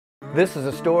This is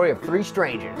a story of three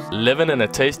strangers living in a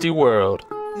tasty world.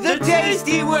 The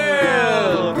Tasty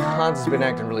World! Heinz has been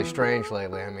acting really strange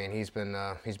lately. I mean, he's been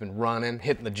running,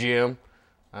 hitting the gym.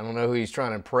 I don't know who he's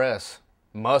trying to impress.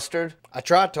 Mustard? I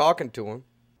tried talking to him,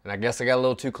 and I guess I got a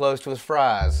little too close to his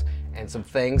fries, and some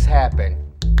things happened.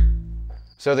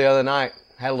 So the other night,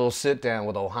 I had a little sit down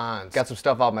with old Heinz. Got some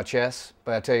stuff off my chest,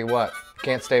 but I tell you what,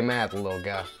 can't stay mad at the little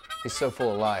guy. He's so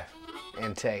full of life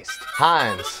and taste.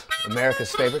 Heinz,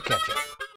 America's favorite ketchup.